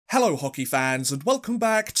Hello hockey fans and welcome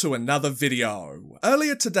back to another video.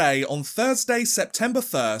 Earlier today, on Thursday, September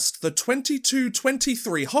 1st, the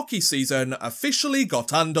 22-23 hockey season officially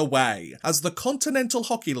got underway, as the Kontinental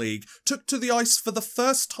Hockey League took to the ice for the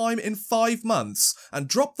first time in 5 months and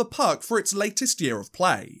dropped the puck for its latest year of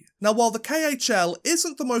play. Now, while the KHL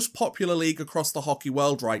isn't the most popular league across the hockey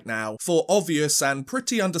world right now, for obvious and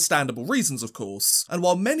pretty understandable reasons of course, and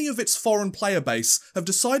while many of its foreign player base have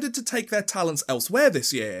decided to take their talents elsewhere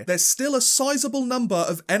this year, there's still a sizable number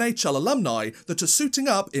of NHL alumni that are suiting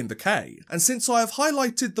up in the K. And since I have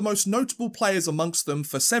highlighted the most notable players amongst them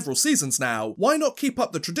for several seasons now, why not keep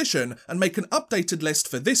up the tradition and make an updated list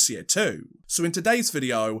for this year too? So in today's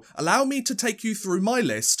video, allow me to take you through my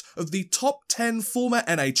list of the top 10 former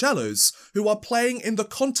NHLers who are playing in the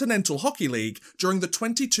Kontinental Hockey League during the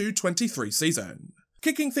 22-23 season.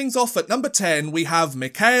 Kicking things off at number 10, we have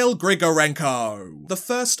Mikhail Grigorenko. The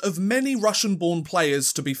first of many Russian-born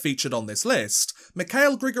players to be featured on this list,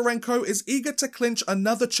 Mikhail Grigorenko is eager to clinch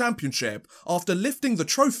another championship after lifting the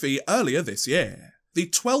trophy earlier this year. The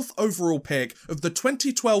 12th overall pick of the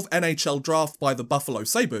 2012 NHL draft by the Buffalo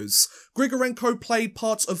Sabres, Grigorenko played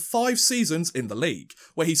parts of 5 seasons in the league,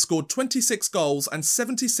 where he scored 26 goals and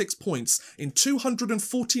 76 points in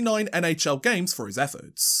 249 NHL games for his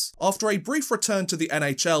efforts. After a brief return to the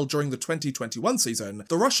NHL during the 2021 season,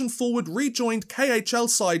 the Russian forward rejoined KHL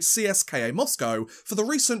side CSKA Moscow for the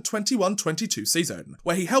recent 21-22 season,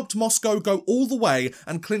 where he helped Moscow go all the way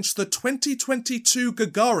and clinch the 2022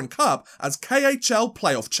 Gagarin Cup as KHL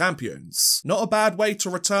playoff champions. Not a bad way to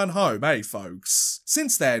return home, eh folks?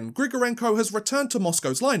 Since then, Grigorenko has returned to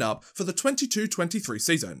Moscow's lineup for the 22-23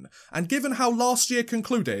 season, and given how last year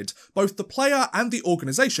concluded, both the player and the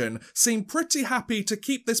organisation seem pretty happy to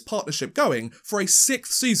keep this partnership going for a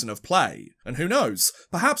 6th season of play. And who knows,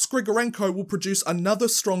 perhaps Grigorenko will produce another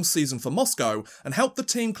strong season for Moscow and help the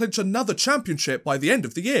team clinch another championship by the end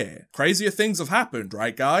of the year. Crazier things have happened,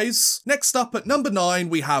 right guys? Next up at number 9,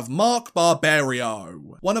 we have Mark Barberio.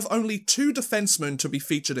 One of only 2 defensemen to be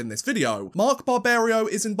featured in this video, Mark Barberio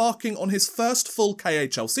is embarking on his first full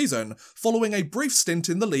KHL season following a brief stint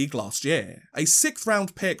in the league last year. A 6th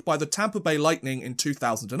round pick by the Tampa Bay Lightning in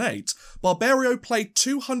 2008, Barberio played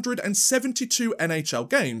 272 NHL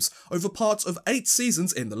games over parts of 8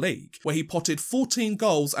 seasons in the league, where he potted 14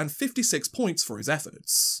 goals and 56 points for his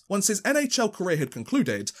efforts. Once his NHL career had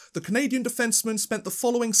concluded, the Canadian defenseman spent the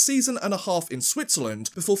following season and a half in Switzerland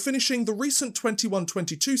before finishing the recent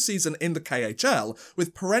 21-22 season in the KHL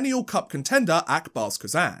with perennial cup contender Akbars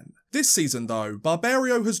Kazan. This season though,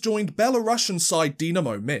 Barberio has joined Belarusian side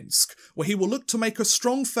Dynamo Minsk, where he will look to make a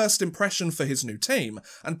strong first impression for his new team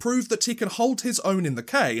and prove that he can hold his own in the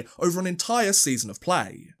K over an entire season of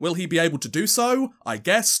play. Will he be able to do so? I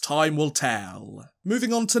guess time will tell.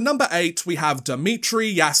 Moving on to number 8, we have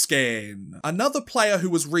Dmitry Yaskin. Another player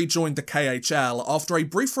who has rejoined the KHL after a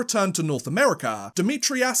brief return to North America,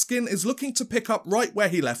 Dmitry Yaskin is looking to pick up right where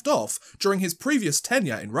he left off during his previous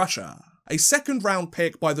tenure in Russia. A 2nd round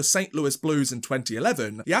pick by the St. Louis Blues in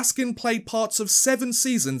 2011, Yaskin played parts of 7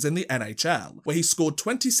 seasons in the NHL, where he scored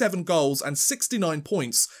 27 goals and 69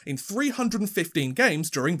 points in 315 games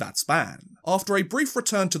during that span. After a brief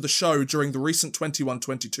return to the show during the recent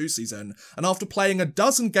 21-22 season, and after playing a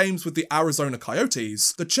dozen games with the Arizona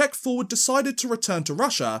Coyotes, the Czech forward decided to return to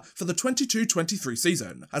Russia for the 22-23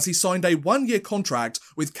 season, as he signed a 1-year contract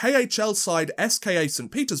with KHL side SKA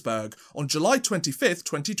St. Petersburg on July 25th,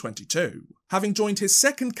 2022. Having joined his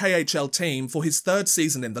 2nd KHL team for his 3rd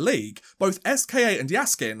season in the league, both SKA and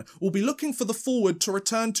Yaskin will be looking for the forward to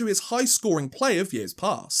return to his high-scoring play of years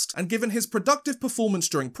past, and given his productive performance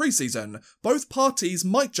during preseason, both parties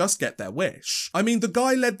might just get their wish. I mean, the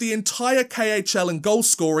guy led the entire KHL in goal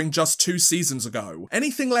scoring just 2 seasons ago.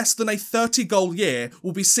 Anything less than a 30-goal year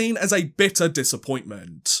will be seen as a bitter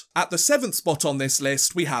disappointment. At the 7th spot on this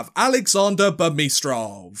list, we have Alexander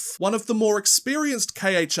Burmistrov. One of the more experienced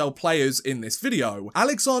KHL players in this video,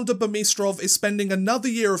 Alexander Burmistrov is spending another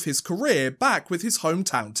year of his career back with his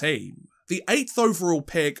hometown team. The 8th overall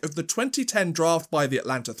pick of the 2010 draft by the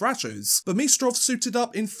Atlanta Thrashers, Burmistrov suited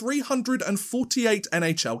up in 348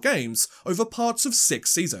 NHL games over parts of 6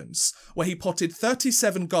 seasons, where he potted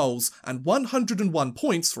 37 goals and 101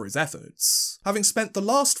 points for his efforts. Having spent the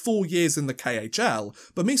last 4 years in the KHL,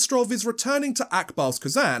 Burmistrov is returning to Akbars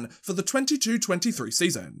Kazan for the 22-23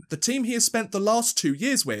 season, the team he has spent the last 2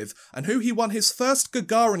 years with and who he won his first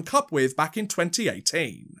Gagarin Cup with back in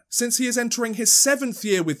 2018. Since he is entering his 7th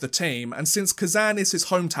year with the team and since Kazan is his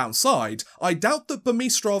hometown side, I doubt that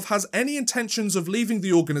Burmistrov has any intentions of leaving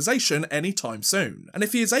the organisation anytime soon. And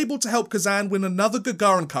if he is able to help Kazan win another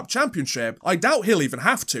Gagarin Cup championship, I doubt he'll even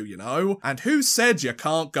have to, you know? And who said you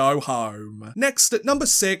can't go home? Next, at number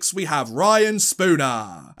 6, we have Ryan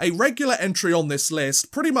Spooner. A regular entry on this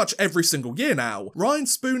list pretty much every single year now, Ryan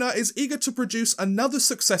Spooner is eager to produce another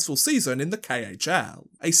successful season in the KHL.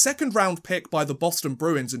 A second-round pick by the Boston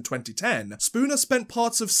Bruins in 2010, Spooner spent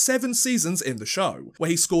parts of 7 seasons in the show, where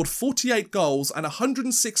he scored 48 goals and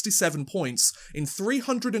 167 points in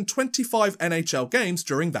 325 NHL games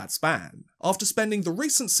during that span. After spending the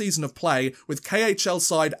recent season of play with KHL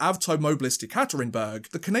side Avto Mobilist Yekaterinburg,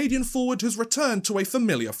 the Canadian forward has returned to a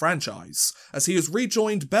familiar franchise, as he has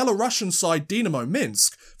rejoined Belarusian side Dynamo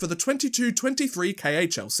Minsk for the 22-23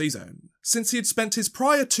 KHL season. Since he had spent his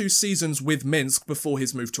prior 2 seasons with Minsk before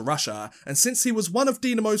his move to Russia, and since he was one of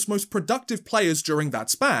Dynamo's most productive players during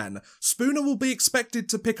that span, Spooner will be expected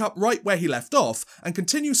to pick up right where he left off and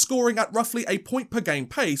continue scoring at roughly a point-per-game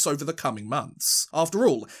pace over the coming months. After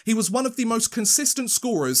all, he was one of the most consistent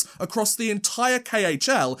scorers across the entire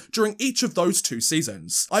KHL during each of those 2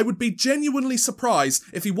 seasons. I would be genuinely surprised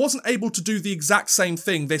if he wasn't able to do the exact same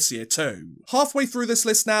thing this year too. Halfway through this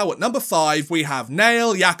list now, at number 5, we have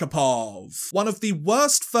Nail Yakupov. One of the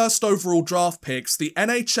worst first overall draft picks the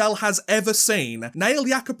NHL has ever seen, Nail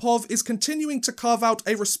Yakupov is continuing to carve out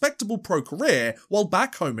a respectable pro career while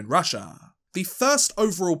back home in Russia. The first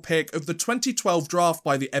overall pick of the 2012 draft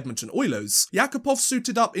by the Edmonton Oilers, Yakupov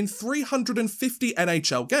suited up in 350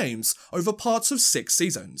 NHL games over parts of 6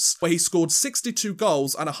 seasons, where he scored 62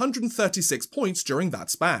 goals and 136 points during that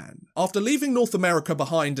span. After leaving North America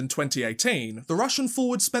behind in 2018, the Russian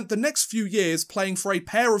forward spent the next few years playing for a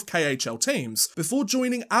pair of KHL teams before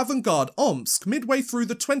joining Avangard Omsk midway through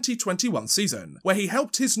the 2021 season, where he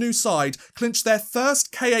helped his new side clinch their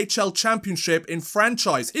first KHL championship in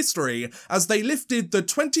franchise history as they lifted the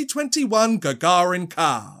 2021 Gagarin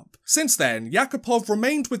Cup. Since then, Yakupov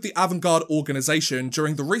remained with the Avangard organisation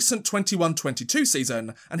during the recent 21-22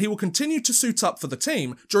 season, and he will continue to suit up for the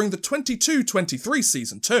team during the 22-23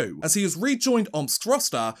 season too, as he has rejoined Omsk's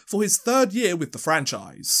roster for his 3rd year with the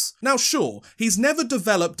franchise. Now sure, he's never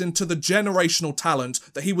developed into the generational talent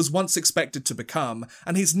that he was once expected to become,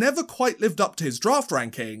 and he's never quite lived up to his draft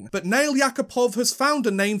ranking, but Nail Yakupov has found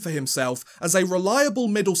a name for himself as a reliable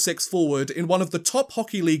middle 6 forward in one of the top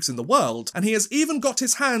hockey leagues in the world, and he has even got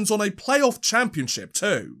his hands on a playoff championship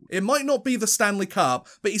too. It might not be the Stanley Cup,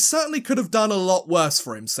 but he certainly could have done a lot worse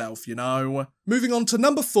for himself, you know. Moving on to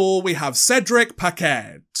number 4, we have Cedric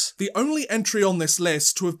Paquette. The only entry on this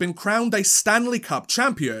list to have been crowned a Stanley Cup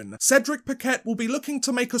champion, Cedric Paquette will be looking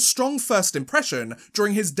to make a strong first impression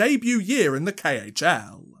during his debut year in the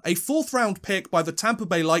KHL. A 4th round pick by the Tampa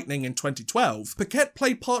Bay Lightning in 2012, Paquette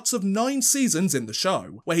played parts of 9 seasons in the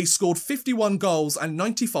show, where he scored 51 goals and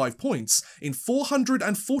 95 points in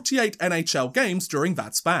 448 NHL games during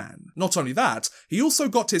that span. Not only that, he also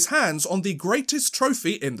got his hands on the greatest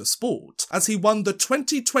trophy in the sport, as he won the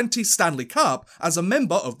 2020 Stanley Cup as a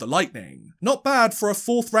member of the Lightning. Not bad for a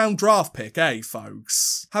 4th round draft pick, eh,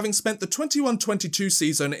 folks? Having spent the 21-22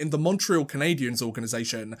 season in the Montreal Canadiens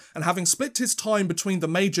organisation, and having split his time between the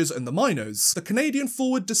majors and the minors, the Canadian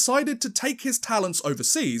forward decided to take his talents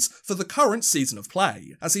overseas for the current season of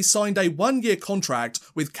play, as he signed a 1-year contract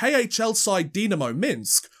with KHL side Dynamo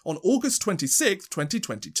Minsk on August 26,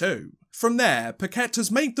 2022. From there, Paquette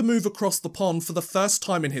has made the move across the pond for the first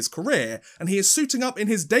time in his career, and he is suiting up in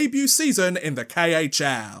his debut season in the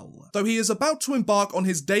KHL. Though he is about to embark on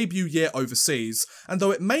his debut year overseas, and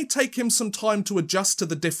though it may take him some time to adjust to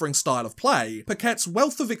the differing style of play, Paquette's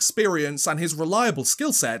wealth of experience and his reliable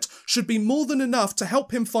skill set should be more than enough to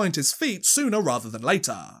help him find his feet sooner rather than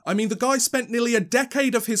later. I mean, the guy spent nearly a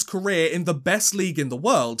decade of his career in the best league in the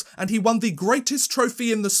world, and he won the greatest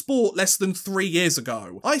trophy in the sport less than 3 years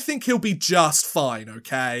ago. I think he'll be just fine,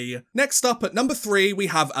 okay? Next up at number 3, we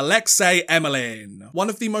have Alexei Emelin. One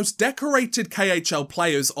of the most decorated KHL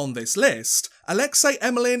players on this list, Alexei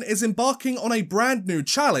Emelin is embarking on a brand new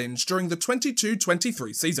challenge during the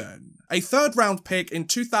 22-23 season. A 3rd round pick in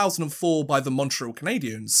 2004 by the Montreal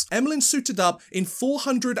Canadiens, Emelin suited up in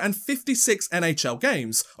 456 NHL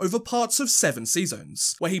games over parts of 7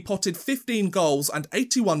 seasons, where he potted 15 goals and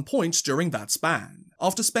 81 points during that span.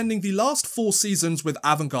 After spending the last 4 seasons with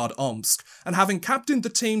Avangard Omsk, and having captained the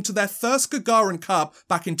team to their first Gagarin Cup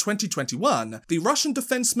back in 2021, the Russian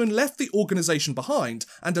defenseman left the organisation behind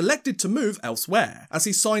and elected to move elsewhere, as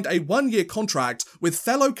he signed a 1-year contract with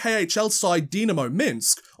fellow KHL side Dynamo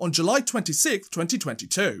Minsk on July July 26th,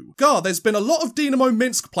 2022. There's been a lot of Dynamo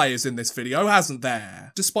Minsk players in this video, hasn't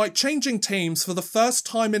there? Despite changing teams for the first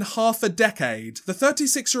time in half a decade, the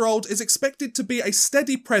 36-year-old is expected to be a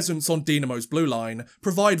steady presence on Dynamo's blue line,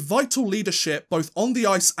 provide vital leadership both on the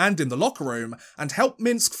ice and in the locker room, and help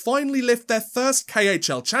Minsk finally lift their first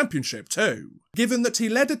KHL championship too. Given that he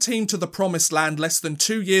led a team to the promised land less than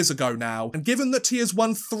 2 years ago now, and given that he has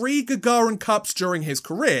won 3 Gagarin Cups during his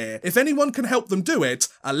career, if anyone can help them do it,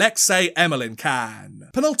 Alexei Emelin can.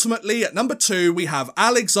 Penultimately, at number 2, we have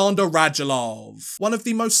Alexander Radulov. One of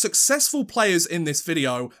the most successful players in this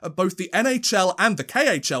video at both the NHL and the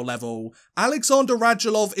KHL level, Alexander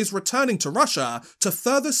Radulov is returning to Russia to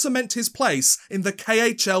further cement his place in the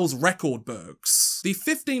KHL's record books. The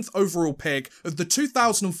 15th overall pick of the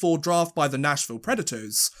 2004 draft by the Nashville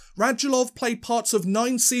Predators, Radulov played parts of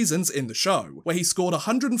 9 seasons in the show, where he scored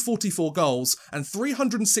 144 goals and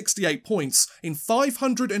 368 points in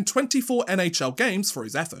 524 NHL games for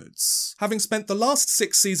his efforts. Having spent the last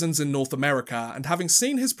 6 seasons in North America and having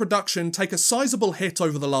seen his production take a sizable hit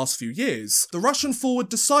over the last few years, the Russian forward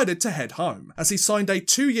decided to head home, as he signed a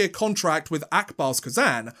 2-year contract with Akbars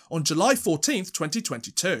Kazan on July 14th,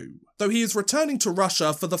 2022. Though he is returning to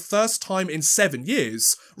Russia for the first time in 7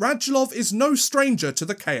 years, Radulov is no stranger to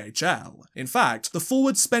the KHL. In fact, the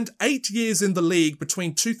forward spent 8 years in the league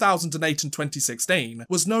between 2008 and 2016,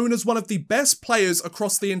 was known as one of the best players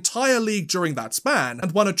across the entire league during that span,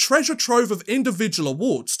 and won a treasure trove of individual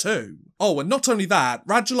awards too. Oh, and not only that,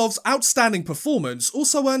 Radulov's outstanding performance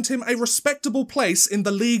also earned him a respectable place in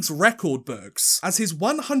the league's record books, as his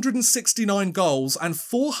 169 goals and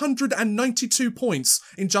 492 points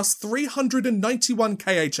in just 391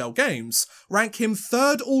 KHL games rank him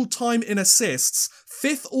 3rd all-time in assists,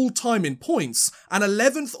 5th all-time in points, and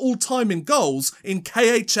 11th all-time in goals in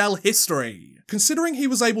KHL history. Considering he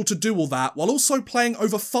was able to do all that while also playing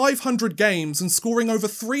over 500 games and scoring over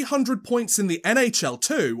 300 points in the NHL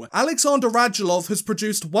too, Alexander Radulov has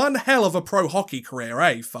produced one hell of a pro hockey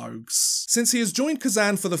career, folks? Since he has joined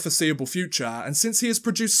Kazan for the foreseeable future, and since he has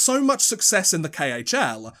produced so much success in the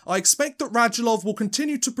KHL, I expect that Radulov will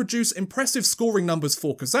continue to produce impressive scoring numbers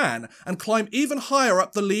for Kazan and climb even higher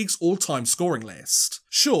up the league's all-time scoring list.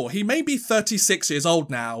 Sure, he may be 36 years old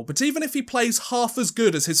now, but even if he plays half as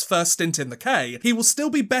good as his first stint in the K, he will still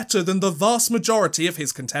be better than the vast majority of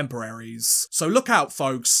his contemporaries. So look out,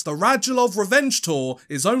 folks, the Radulov Revenge Tour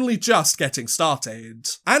is only just getting started.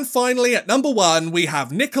 And finally, at number 1, we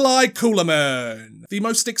have Nikolai Kulemin. The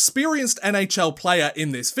most experienced NHL player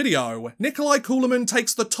in this video, Nikolai Kulemin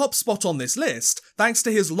takes the top spot on this list thanks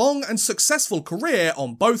to his long and successful career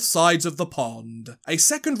on both sides of the pond. A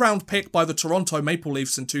 2nd round pick by the Toronto Maple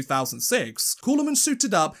Leafs in 2006, Kulemin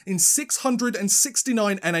suited up in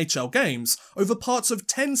 669 NHL games over parts of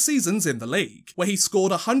 10 seasons in the league, where he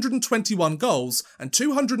scored 121 goals and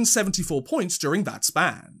 274 points during that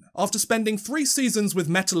span. After spending 3 seasons with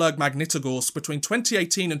Metallurg Magnitogorsk between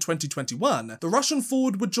 2018 and 2021, the Russian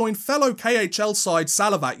forward would join fellow KHL side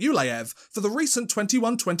Salavat Yuleev for the recent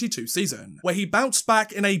 21-22 season, where he bounced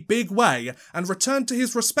back in a big way and returned to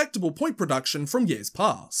his respectable point production from years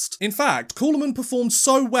past. In fact, Kulemin performed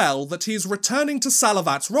so well that he is returning to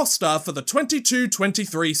Salavat's roster for the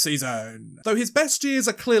 22-23 season. Though his best years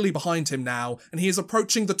are clearly behind him now, and he is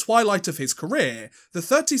approaching the twilight of his career, the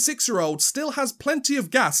 36-year-old still has plenty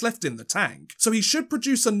of gas left in the tank, so he should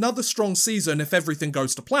produce another strong season if everything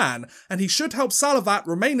goes to plan, and he should help Salavat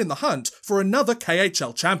remain in the hunt for another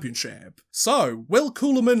KHL championship. So, will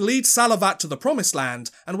Kulemin lead Salavat to the promised land,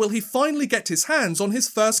 and will he finally get his hands on his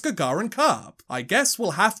first Gagarin Cup? I guess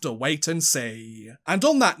we'll have to wait and see. And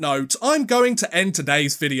on that note, I'm going to end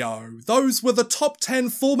today's video. Those were the top 10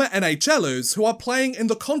 former NHLers who are playing in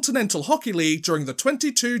the Kontinental Hockey League during the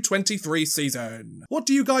 22-23 season. What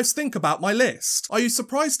do you guys think about my list? Are you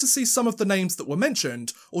surprised to see some of the names that were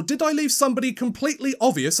mentioned, or did I leave somebody completely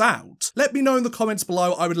obvious out? Let me know in the comments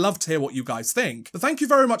below, I would love to hear what you guys think. But thank you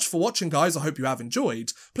very much for watching, guys. I hope you have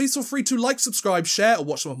enjoyed. Please feel free to like, subscribe, share, or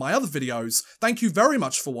watch some of my other videos. Thank you very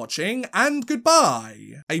much for watching, and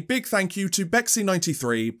goodbye! A big thank you to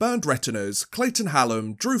Bexy93, Burned Retinas, Clayton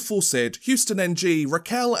Hallam, Drew Fawcett, Houston NG,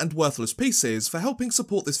 Raquel, and Worthless Pieces for helping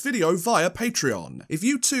support this video via Patreon. If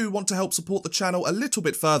you too want to help support the channel a little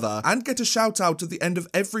bit further and get a shout out at the end of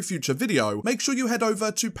every future video, make sure you head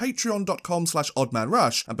over to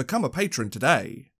patreon.com/oddmanrush and become a patron today.